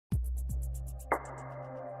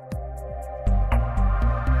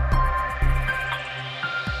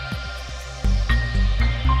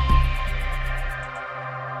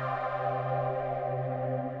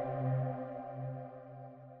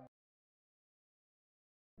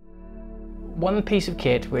One piece of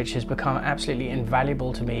kit which has become absolutely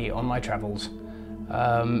invaluable to me on my travels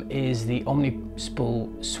is the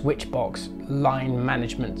Omnispool Switchbox line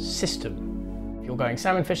management system. If you're going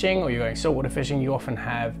salmon fishing or you're going saltwater fishing, you often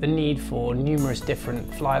have the need for numerous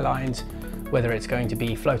different fly lines, whether it's going to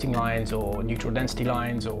be floating lines or neutral density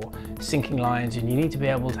lines or sinking lines, and you need to be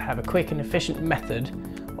able to have a quick and efficient method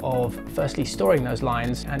of firstly storing those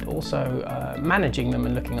lines and also managing them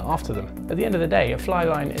and looking after them. At the end of the day, a fly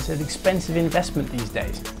line is an expensive investment these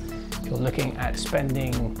days. You're looking at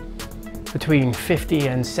spending between 50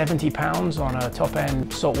 and 70 pounds on a top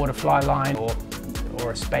end saltwater fly line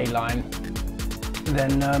or a spey line.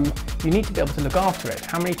 Then you need to be able to look after it.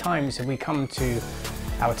 How many times have we come to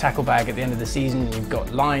our tackle bag at the end of the season and you've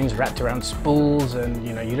got lines wrapped around spools and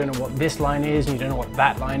you don't know what this line is and you don't know what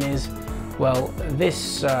that line is? Well,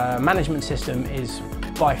 this management system is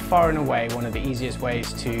by far and away one of the easiest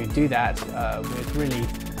ways to do that with really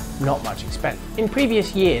not much expense. In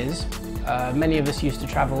previous years, many of us used to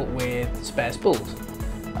travel with spare spools.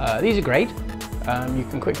 These are great. You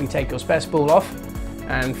can quickly take your spare spool off,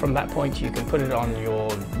 and from that point you can put it on your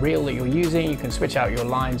reel that you're using. You can switch out your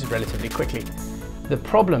lines relatively quickly. The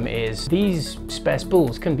problem is these spare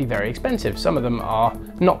spools can be very expensive. Some of them are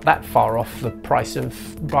not that far off the price of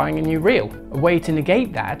buying a new reel. A way to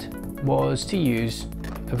negate that was to use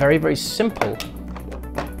a very, very simple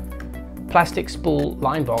plastic spool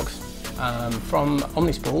line box from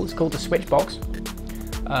Omnispool. It's called the Switchbox,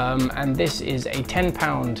 and this is a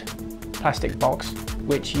 10-pound plastic box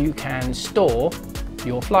which you can store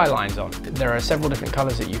your fly lines on. There are several different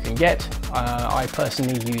colors that you can get. I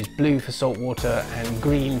personally use blue for saltwater and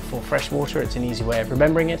green for freshwater. It's an easy way of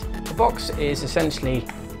remembering it. The box is essentially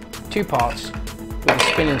two parts with a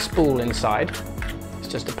spinning spool inside. It's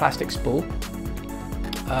just a plastic spool.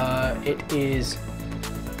 It is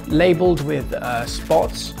labeled with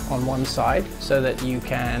spots on one side so that you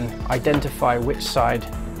can identify which side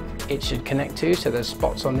it should connect to. So there's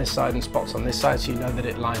spots on this side and spots on this side, so you know that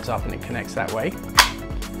it lines up and it connects that way.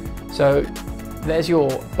 So there's your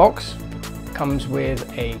box. Comes with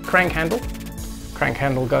a crank handle. Crank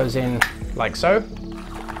handle goes in like so,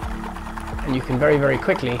 and you can very, very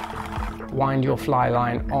quickly wind your fly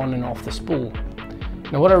line on and off the spool.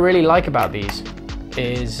 Now what I really like about these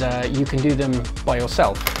is you can do them by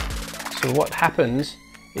yourself. So what happens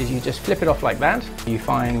is you just flip it off like that. You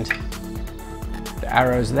find the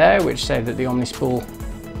arrows there which say that the Omnispool,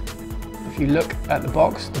 if you look at the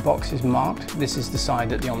box is marked. This is the side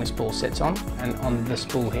that the Omnispool sits on, and on the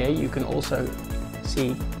spool here you can also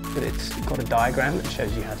see that it's got a diagram that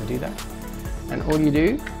shows you how to do that. And all you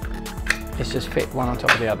do is just fit one on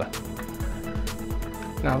top of the other.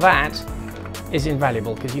 Now that is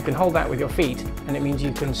invaluable because you can hold that with your feet, and it means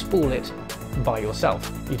you can spool it by yourself.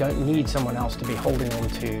 You don't need someone else to be holding on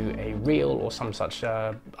to a reel or some such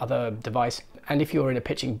other device. And if you're in a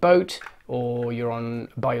pitching boat or you're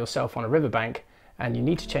by yourself on a riverbank and you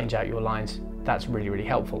need to change out your lines, that's really, really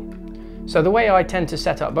helpful. So the way I tend to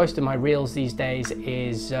set up most of my reels these days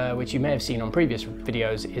is, which you may have seen on previous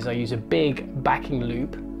videos, is I use a big backing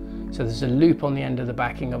loop. So there's a loop on the end of the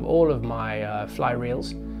backing of all of my fly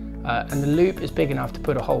reels, and the loop is big enough to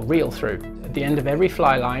put a whole reel through. At the end of every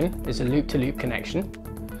fly line is a loop-to-loop connection.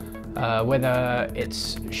 Whether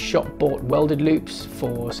it's shop-bought welded loops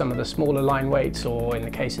for some of the smaller line weights, or in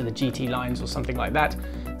the case of the GT lines or something like that,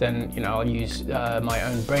 then I'll use my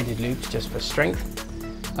own braided loops just for strength.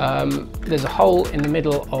 There's a hole in the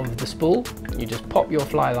middle of the spool. You just pop your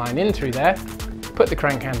fly line in through there, put the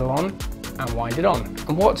crank handle on and wind it on.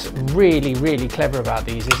 And what's really, really clever about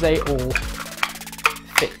these is they all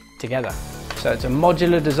fit together. So it's a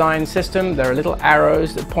modular design system. There are little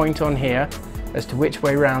arrows that point on here as to which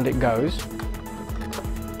way round it goes,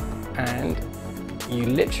 and you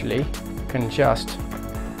literally can just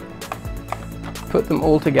put them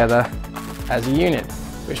all together as a unit,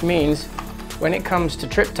 which means when it comes to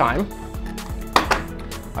trip time,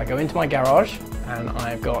 I go into my garage and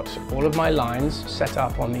I've got all of my lines set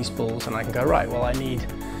up on these spools, and I can go, right, well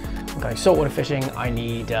I'm going saltwater fishing, I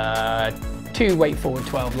need 2 weight forward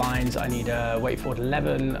 12 lines, I need a weight forward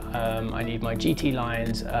 11, I need my GT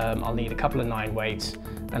lines, I'll need a couple of 9 weights,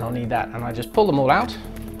 and I'll need that, and I just pull them all out,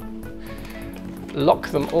 lock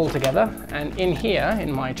them all together, and in here,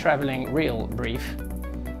 in my traveling reel brief,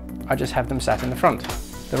 I just have them sat in the front.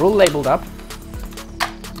 They're all labeled up,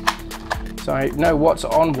 so I know what's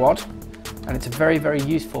on what, and it's a very, very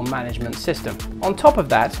useful management system. On top of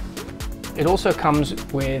that, it also comes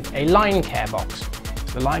with a line care box.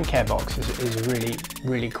 The line care box is really,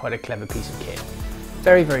 really quite a clever piece of kit.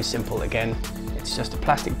 Very, very simple again. It's just a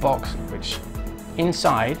plastic box which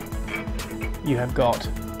inside you have got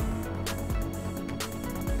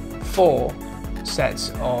 4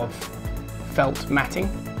 sets of felt matting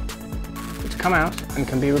which come out and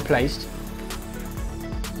can be replaced.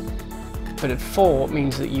 But at 4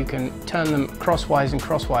 means that you can turn them crosswise and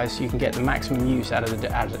crosswise so you can get the maximum use out of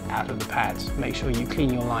the pads. Make sure you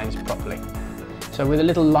clean your lines properly. So with a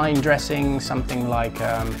little line dressing, something like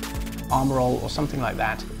Armor All or something like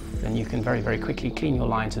that, then you can very, very quickly clean your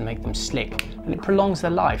lines and make them slick, and it prolongs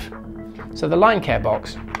their life. So the line care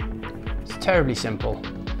box is terribly simple.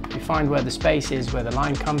 You find where the space is, where the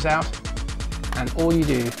line comes out, and all you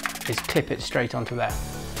do is clip it straight onto there.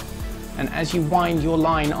 And as you wind your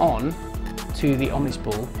line on to the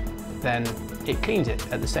Omnispool, then it cleans it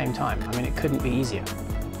at the same time. I mean, it couldn't be easier.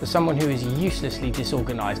 For someone who is uselessly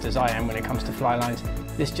disorganized as I am when it comes to fly lines,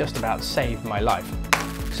 this just about saved my life.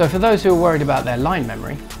 So for those who are worried about their line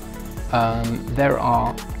memory, there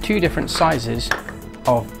are 2 different sizes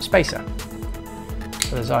of spacer.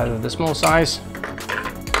 So there's either the small size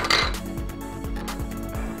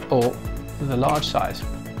or the large size.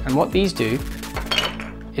 And what these do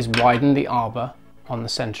is widen the arbor on the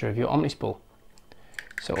center of your Omnispool.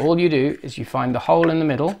 So all you do is you find the hole in the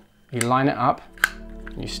middle, you line it up,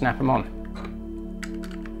 and you snap them on.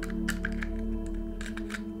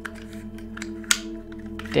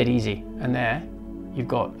 Dead easy. And there you've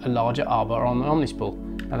got a larger arbor on the Omnispool.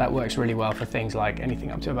 Now that works really well for things like anything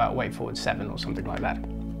up to about weight forward 7 or something like that.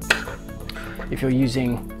 If you're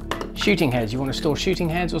using shooting heads, you want to store shooting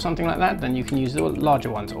heads or something like that, then you can use the larger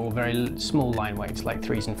ones, or very small line weights like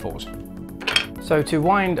 3s and 4s. So to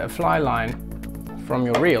wind a fly line from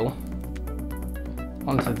your reel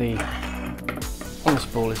onto the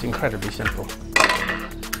Omnispool is incredibly simple.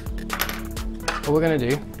 What we're going to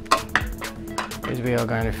do is we are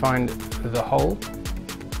going to find the hole,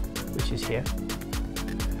 which is here.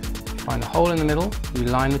 Find the hole in the middle, you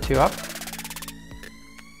line the 2 up,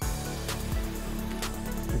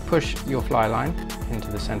 you push your fly line into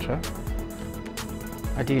the center.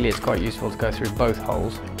 Ideally it's quite useful to go through both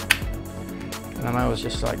holes, and then I always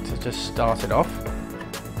just like to just start it off,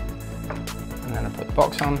 and then I put the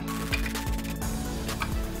box on.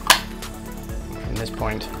 From this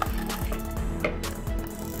point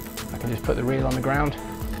I can just put the reel on the ground.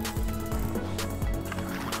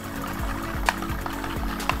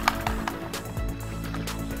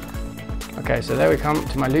 Okay, so there we come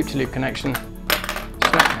to my loop-to-loop connection.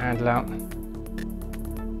 Snap the handle out.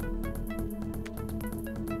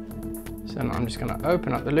 So now I'm just going to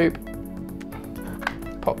open up the loop,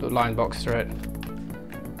 pop the line box through it.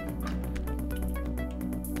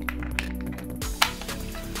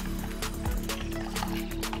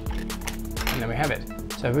 And then we have it.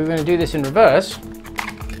 So if we're going to do this in reverse,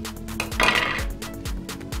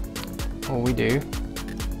 all we do,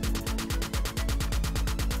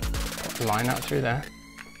 pop the line out through there,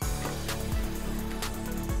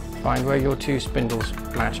 find where your 2 spindles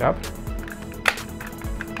match up, so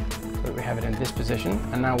that we have it in this position.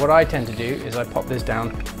 And now what I tend to do is I pop this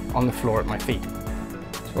down on the floor at my feet.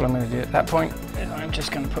 So what I'm going to do at that point is I'm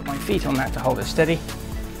just going to put my feet on that to hold it steady.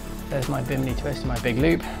 There's my bimini twist and my big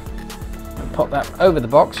loop. And pop that over the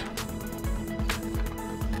box.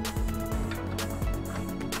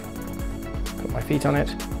 Put my feet on it,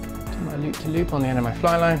 do my loop to loop on the end of my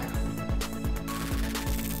fly line.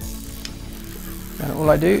 And all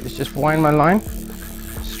I do is just wind my line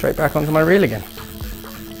straight back onto my reel again.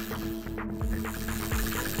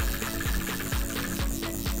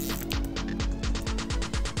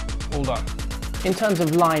 All done. In terms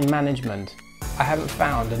of line management, I haven't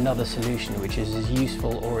found another solution which is as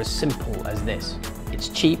useful or as simple as this. It's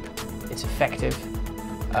cheap, it's effective,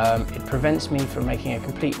 it prevents me from making a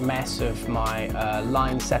complete mess of my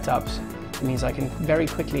line setups. It means I can very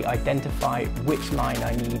quickly identify which line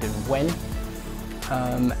I need and when,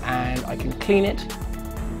 and I can clean it,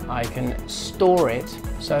 I can store it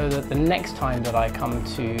so that the next time that I come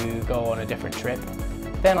to go on a different trip,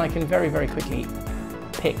 then I can very, very quickly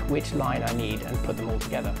pick which line I need and put them all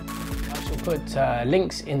together. I shall put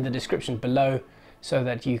links in the description below so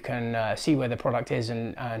that you can see where the product is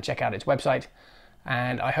and check out its website.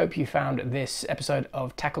 And I hope you found this episode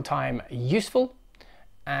of Tackle Time useful.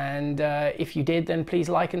 And if you did, then please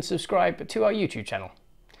like and subscribe to our YouTube channel.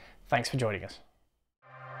 Thanks for joining us.